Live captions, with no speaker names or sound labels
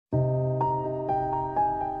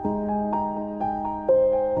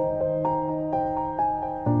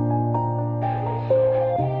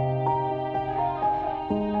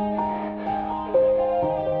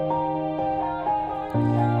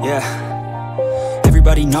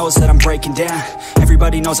Everybody knows that I'm breaking down.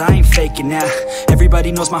 Everybody knows I ain't faking now.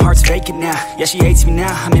 Everybody knows my heart's vacant now. Yeah, she hates me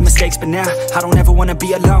now, I made mistakes but now I don't ever wanna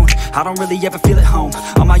be alone. I don't really ever feel at home.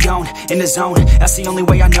 On my own, in the zone, that's the only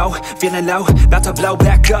way I know. Feeling low, about to blow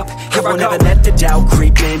back up. Here I won't ever let the doubt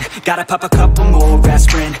creep in. Gotta pop a couple more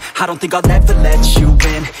aspirin. I don't think I'll ever let you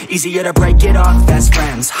in. Easier to break it off best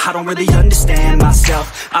friends. I don't really understand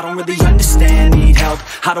myself. I don't really understand, need help.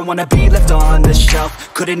 I don't wanna be left on the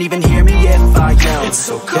shelf. Couldn't even hear me if I yelled. It's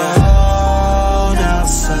so cold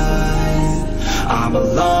outside, I'm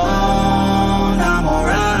alone, I'm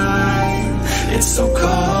alright. It's so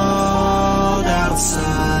cold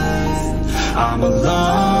outside, I'm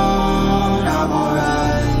alone, I'm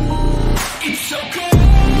alright. It's so cold.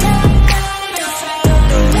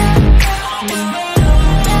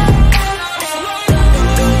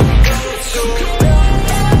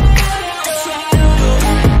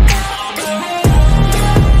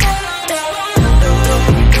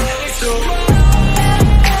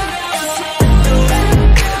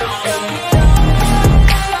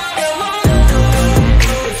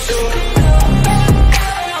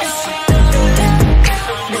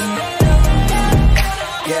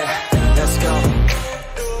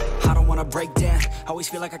 Break down, always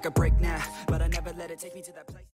feel like I could break now, but I never let it take me to that place.